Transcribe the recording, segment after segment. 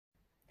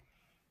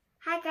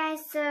Hi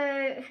guys,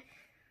 so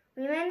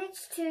we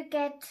managed to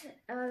get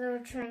our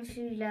little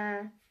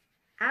tarantula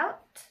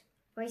out.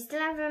 We still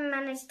haven't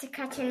managed to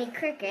catch any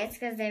crickets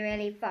because they're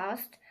really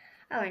fast.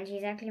 Oh, and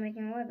she's actually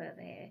making a web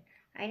over here.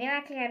 I know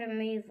actually how to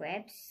move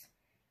webs.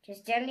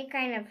 Just gently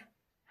kind of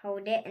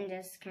hold it and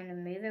just kind of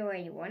move it where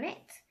you want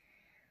it.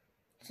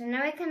 So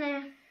now we're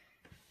gonna...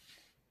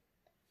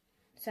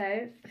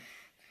 So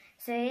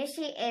here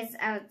she is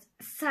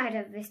outside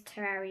of this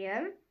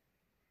terrarium.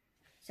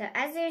 So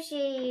as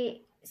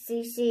she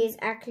is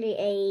actually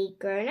a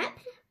grown-up.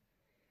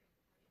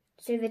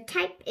 So the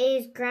type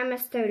is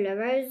gramostola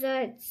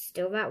rosea. It's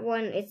still that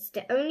one. It's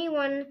the only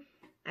one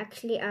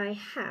actually I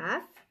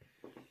have.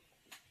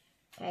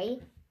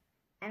 Okay.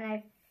 And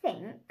I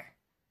think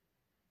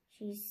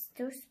she's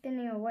still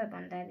spinning a web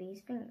on Daddy's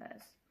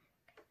fingers.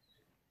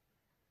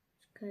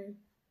 Let's go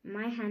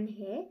my hand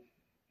here.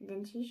 And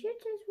then she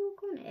should just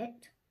walk on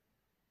it.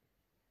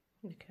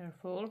 Be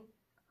careful.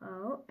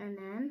 Oh, and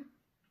then...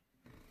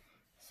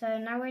 So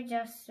now we're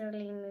just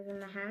slowly moving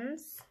the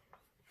hands.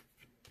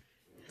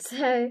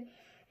 So,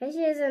 here she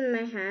is in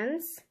my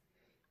hands.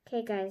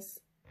 Okay guys,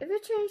 if a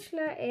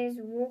tarantula is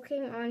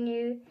walking on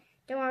you,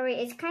 don't worry,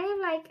 it's kind of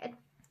like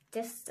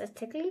just a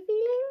tickly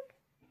feeling,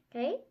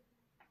 okay?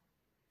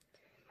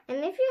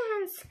 And if your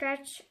hands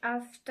scratch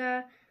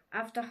after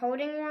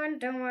holding one,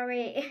 don't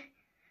worry,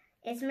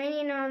 it's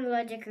mainly an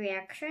allergic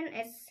reaction.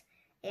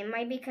 It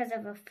might be because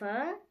of a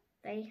fur.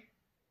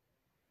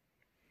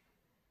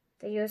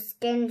 Your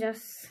skin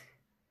just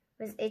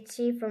was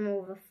itchy from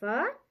all the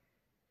fur.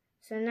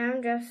 So now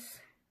I'm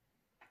just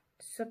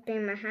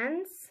swapping my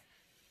hands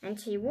and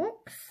she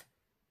walks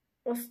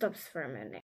or stops for a minute.